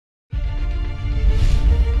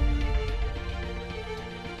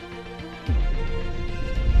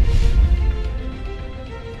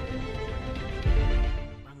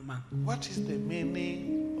What is the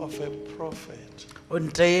meaning of a prophet?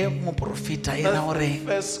 That's the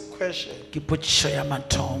First question.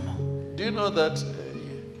 Do you know that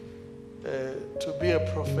to be a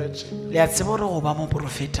prophet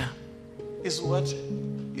is what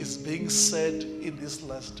is being said in these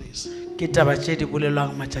last days?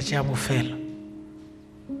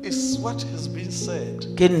 Is what has been said.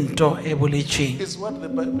 Is what the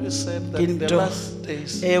Bible said that in the last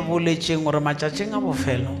days there will be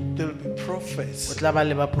prophets.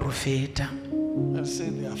 And say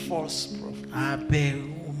they are false prophets.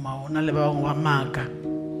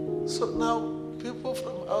 So now people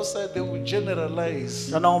from outside, they will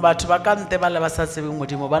generalize. And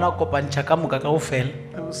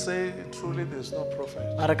will say truly there's no prophet.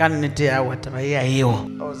 I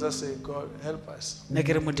was just saying, God help us.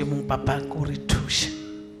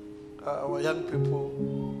 Our young people,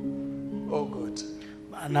 oh God,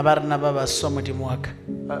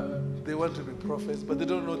 they want to be prophets, but they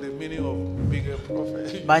don't know the meaning of being a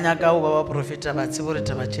prophet.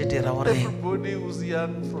 Everybody who's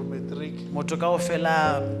young from matric,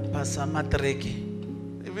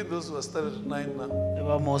 even those who are standard 9 now,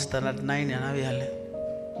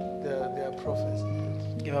 they are prophets.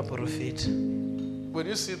 When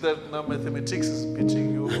you see that now mathematics is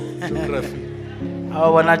beating you geography.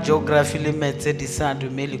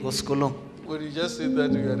 When you just say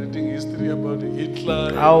that you are reading history about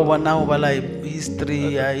Hitler,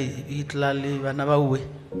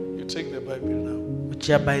 you take the Bible now.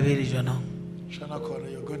 Shana Kora,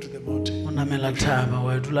 you're going to the mountain. When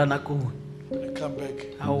you come back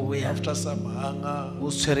after some hunger,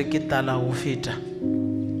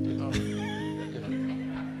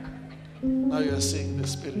 now you are seeing the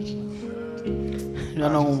Spirit now.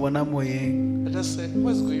 I just say,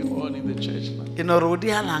 what's going on in the church now?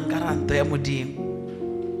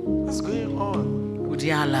 What's going on?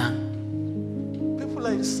 People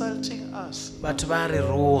are insulting us. And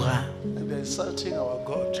they're insulting our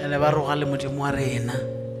God.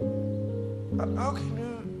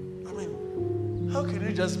 How can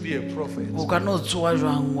you just be a prophet?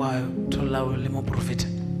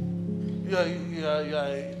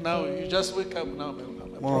 Now you just wake up now.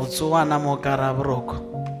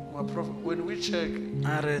 When we check, you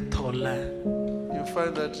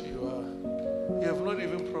find that you have not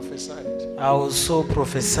even prophesied. I also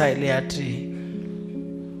prophesied.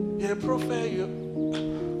 You're a prophet.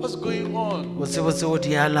 What's going on?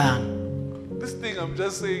 This thing, I'm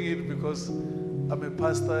just saying it because I'm a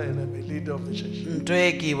pastor and I'm a leader of the church.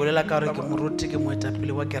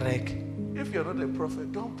 If you're not a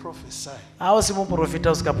prophet, don't prophesy. Who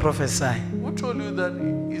told you that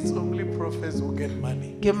it's only prophets who get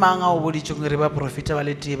money?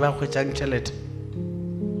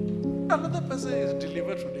 Another person is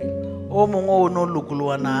delivered today.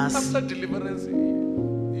 After deliverance,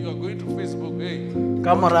 you are going to Facebook. Hey.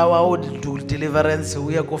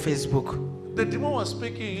 The demon was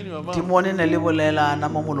speaking in your mouth. Say,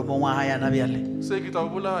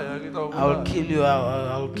 I'll kill you,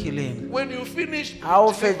 I'll kill him. When you finish,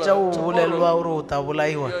 tomorrow, you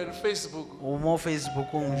are in Facebook.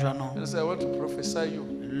 You say, I want to prophesy you.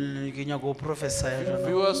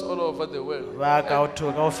 Viewers all over the world.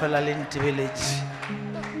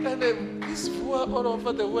 And these viewers all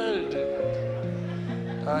over the world.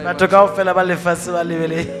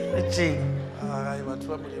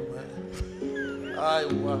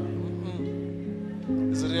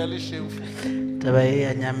 It's really shameful.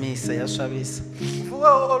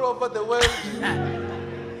 All over the world.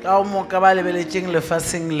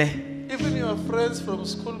 Even your friends from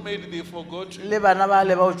school, maybe they forgot you. Now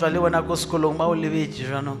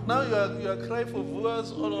you are crying for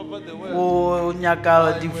viewers all over the world.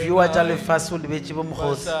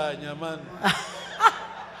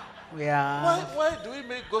 Why do we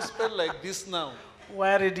make gospel like this now?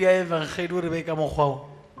 Why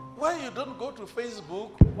you don't go to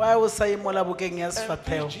Facebook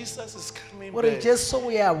and Jesus is coming back?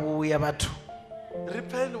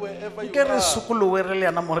 Repent wherever you are.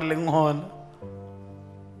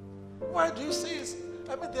 Why do you say it?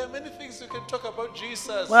 I mean, there are many things you can talk about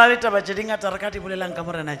Jesus.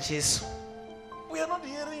 We are not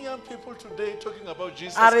hearing young people today talking about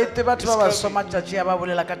Jesus.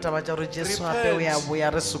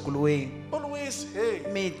 Always, hey,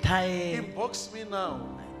 inbox me now.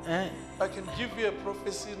 I can give you a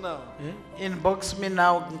prophecy now. Inbox me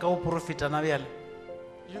now.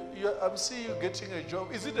 I'm seeing you getting a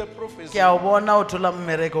job. Is it a prophecy?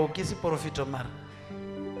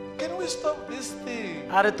 Can we stop this thing?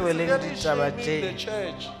 It's really shaming the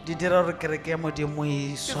church. It's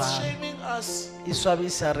shaming us.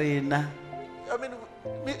 I mean,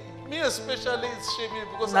 Me especially, it's shaming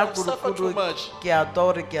because I've suffered too much.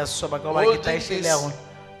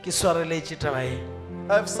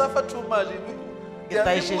 I've suffered too much. There are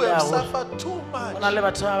people who have suffered too much. I don't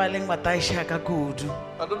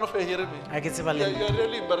know if you're hearing me. You're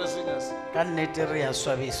really embarrassing us.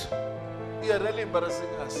 You're really embarrassing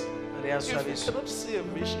us. If you cannot see a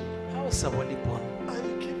vision, you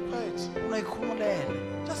keep quiet.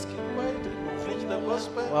 Just keep quiet and preach the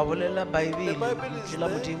gospel. The Bible is there.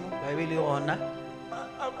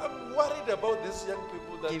 I'm worried about these young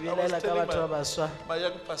people that I was telling my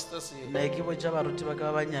young pastors here.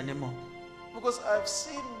 Because I've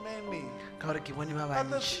seen many.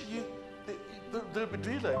 Others, they'll be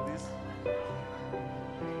doing like this.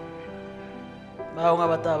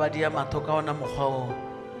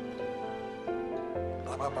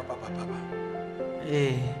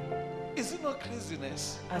 Is it not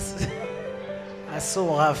craziness?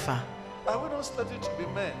 Are we not starting to be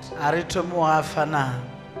mad?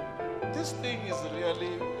 This thing is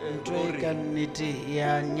really boring.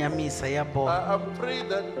 I'm praying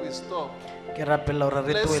that we stop.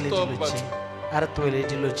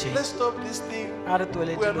 Let's stop this thing. We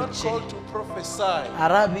are not called to prophesy.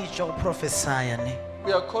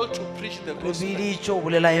 We are called to preach the gospel.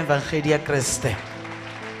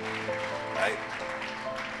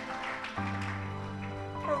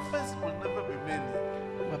 Prophets will never be many.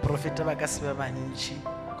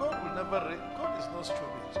 God will never reign. God is not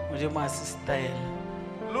stupid.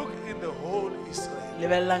 Look in the whole Israel.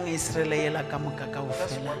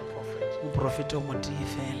 That's one prophet.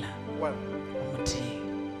 One.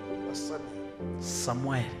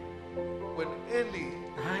 Samuel.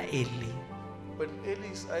 When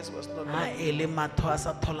Eli's eyes was not open,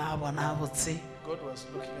 God was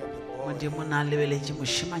looking at the boy.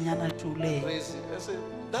 Crazy. I said,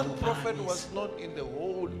 that prophet was not in the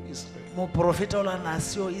whole Israel. I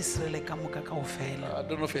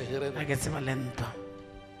don't know if you're hearing that.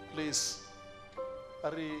 Please.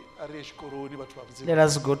 Let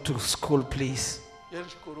us go to school, please.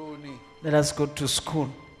 Let us go to school.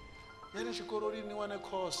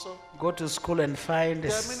 Go to school and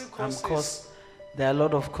find some course. There are a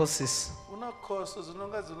lot of courses.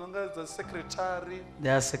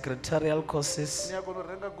 There are secretarial courses.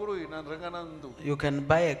 You can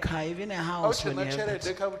buy a car, even a house when you have it.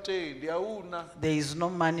 There is no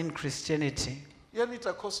money in Christianity.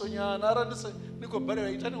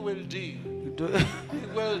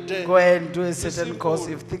 Go and do a certain course.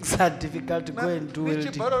 If things are difficult, go and do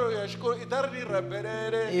it.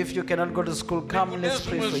 If you cannot go to school, come, let's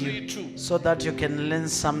pray for you so that you can learn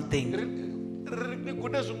something.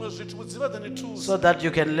 So that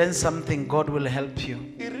you can learn something, God will help you.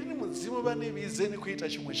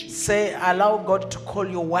 Say, allow God to call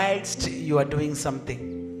you whilst you are doing something.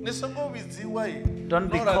 Don't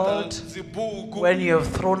be called when you have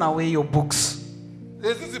thrown away your books.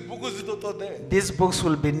 These books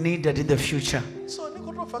will be needed in the future.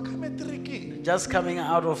 Just coming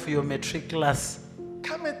out of your matric class.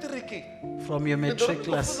 From your matric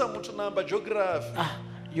class.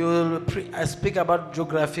 You will speak about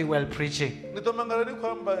geography while preaching. If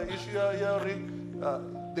you are hearing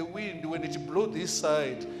the wind, when it blows this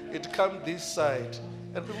side, it comes this side.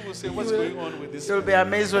 And people will say, what's going on with this? You'll be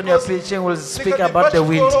amazed when you're preaching, will speak about the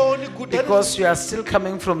wind. Because you are still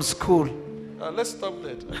coming from school. Let's stop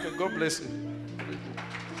that. Okay, God bless you.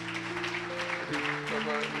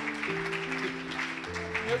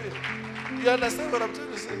 You understand what I'm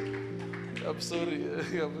trying to say? I'm sorry.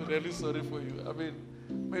 I'm really sorry for you. I mean,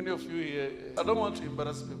 many of you here, I don't want to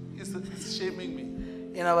embarrass people. It's shaming me.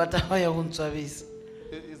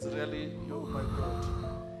 It's really, oh my God.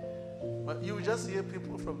 But you just hear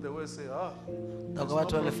people from the West say, no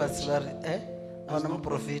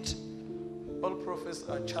prophet. All prophets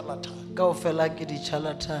are charlatan.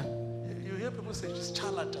 You hear people say just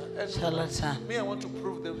charlatan. And me, I want to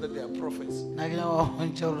prove them that they are prophets. I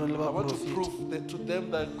want to prove that to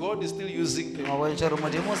them that God is still using them. I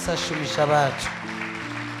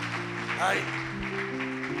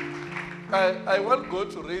want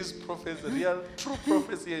God to raise prophets, real, true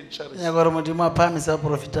prophets here in church. And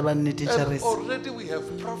already we have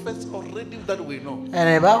prophets already that we know.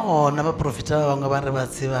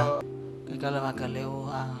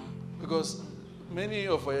 Because many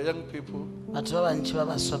of our young people, they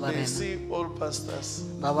see old pastors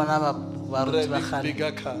driving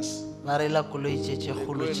bigger cars. They go and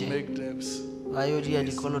make debts. I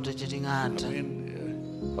mean,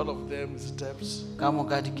 all of them is debts. Now,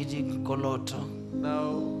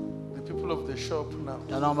 the people of the shop now,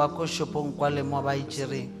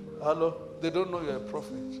 Hello? They don't know you're a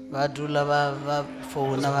prophet. Those people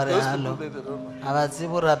they don't know.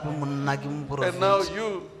 And now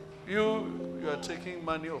you are taking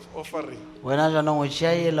money of offering.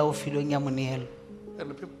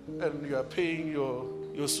 And you are paying your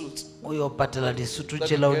suits. And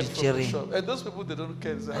those people they don't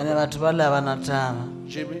care.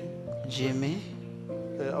 Jimmy,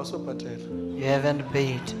 also patel. You haven't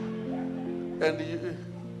paid. And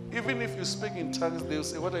even if you speak in tongues, they will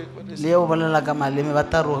say, what are you saying?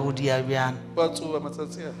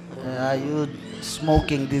 Are you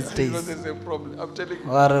smoking these days? Because there's a problem. I'm telling you.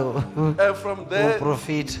 And from there,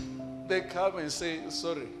 they come and say,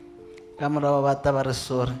 sorry. We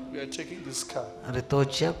are taking this car.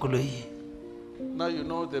 Now you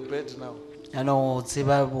know the bed now.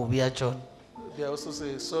 They also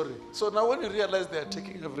say, sorry. So now when you realize they are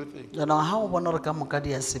taking everything, what are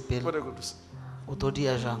you going to say?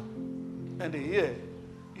 And here,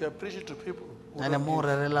 you are preaching to people.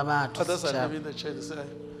 Others are having the church. They say,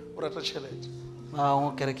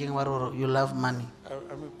 you love money. I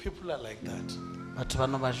mean, people are like that.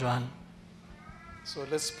 So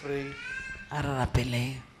let's pray and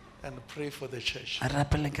pray for the church.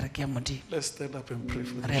 Let's stand up and pray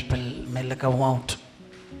for the church.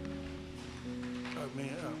 I'm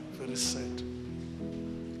very sad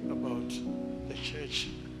about the church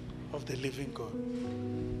of the living God.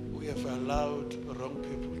 We have allowed wrong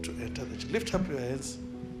people to enter the church. Lift up your hands.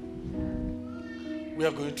 We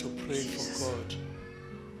are going to pray for God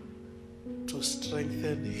to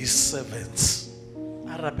strengthen His servants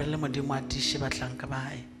and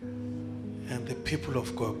the people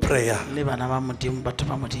of God. Prayer.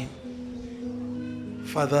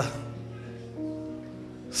 Father,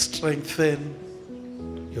 strengthen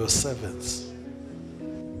your servants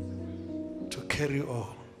to carry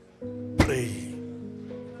on. Pray.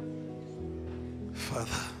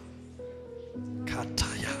 Father,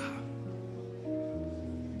 Kataya,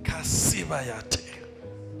 Kasibayate,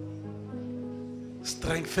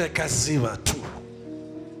 strengthen Kasiba too.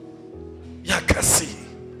 Yakasi,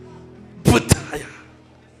 Butaya,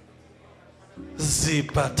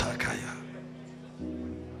 Zibatakaya.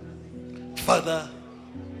 Father,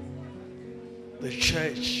 the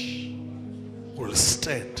church will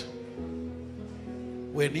stand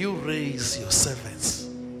when you raise your servants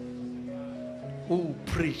who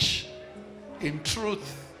preach in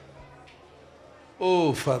truth.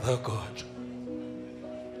 Oh, Father God,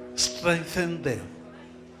 strengthen them.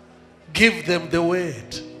 Give them the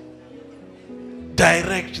word.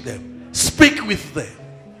 Direct them. Speak with them.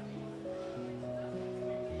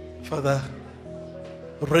 Father,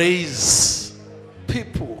 raise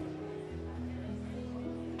people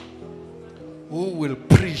who will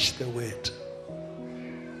preach the word.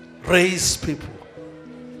 Raise people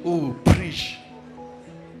who will preach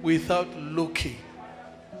without looking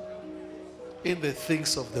in the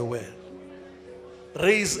things of the world.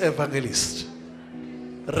 Raise evangelists.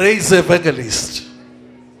 Raise evangelists.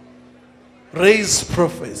 Raise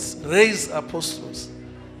prophets. Raise apostles.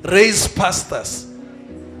 Raise pastors.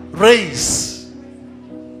 Raise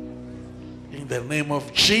in the name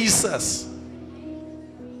of Jesus.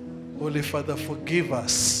 Holy Father, forgive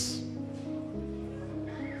us.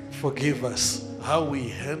 Forgive us how we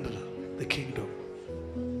handle the kingdom.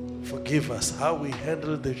 Forgive us how we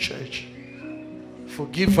handle the church.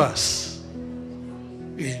 Forgive us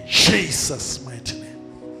in Jesus' mighty name.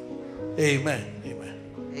 Amen. Amen.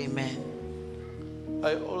 Amen.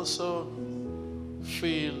 I also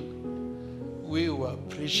feel we were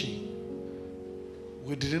preaching.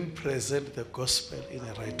 We didn't present the gospel in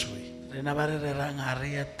the right way. I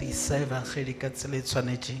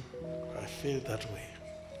feel that way.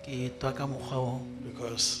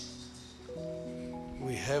 Because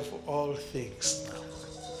we have all things now.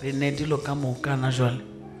 When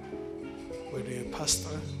you're a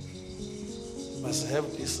pastor, you must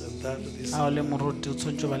have this and that. This and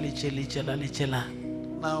that.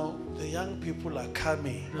 Now the young people are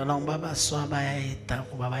coming.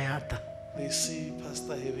 They see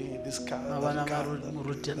pastor having this car, that car,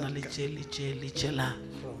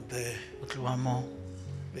 from there,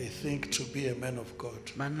 they think to be a man of God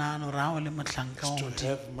is to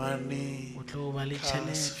have money, cars,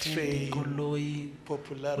 fame,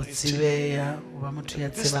 popularity. These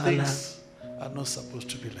things are not supposed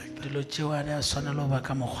to be like that.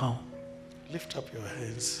 Lift up your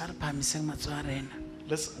hands.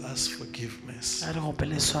 Let's ask forgiveness for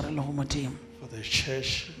the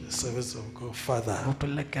church, the service of God. Father,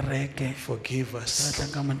 forgive us.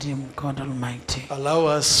 Allow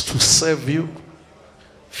us to serve you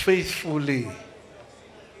faithfully.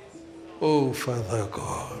 Oh, Father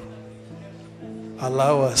God,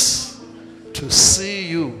 Allow us to see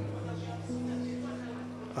you.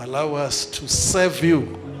 Allow us to serve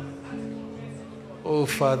you. Oh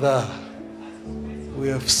Father, we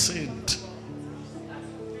have sinned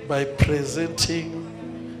by presenting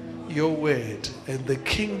your word and the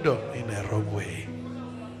kingdom in a wrong way.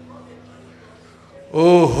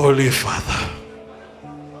 Oh Holy Father,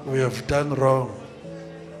 we have done wrong.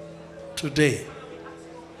 Today,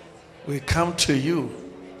 we come to you.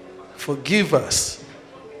 Forgive us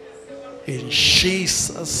in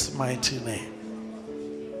Jesus' mighty name.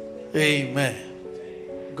 Amen.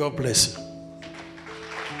 God bless you.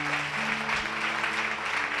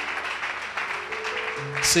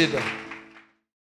 Sit down.